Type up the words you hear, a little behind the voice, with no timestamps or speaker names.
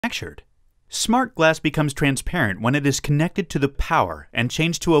manufactured. Smart glass becomes transparent when it is connected to the power and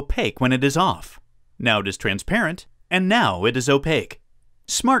changed to opaque when it is off. Now it is transparent, and now it is opaque.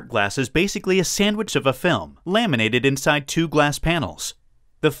 Smart glass is basically a sandwich of a film laminated inside two glass panels.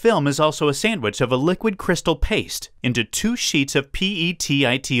 The film is also a sandwich of a liquid crystal paste into two sheets of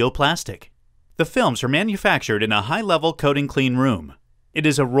PETITO plastic. The films are manufactured in a high-level coating clean room. It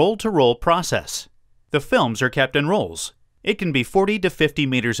is a roll-to-roll process. The films are kept in rolls. It can be 40 to 50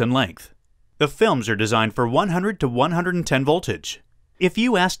 meters in length. The films are designed for 100 to 110 voltage. If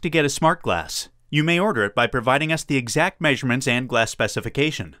you ask to get a smart glass, you may order it by providing us the exact measurements and glass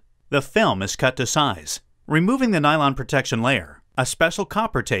specification. The film is cut to size. Removing the nylon protection layer, a special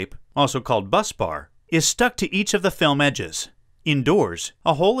copper tape, also called bus bar, is stuck to each of the film edges. Indoors,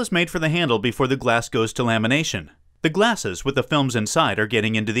 a hole is made for the handle before the glass goes to lamination. The glasses with the films inside are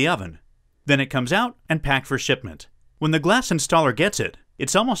getting into the oven. Then it comes out and packed for shipment. When the glass installer gets it,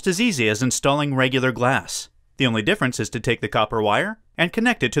 it's almost as easy as installing regular glass. The only difference is to take the copper wire and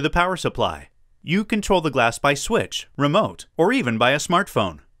connect it to the power supply. You control the glass by switch, remote, or even by a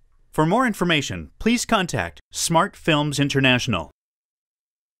smartphone. For more information, please contact Smart Films International.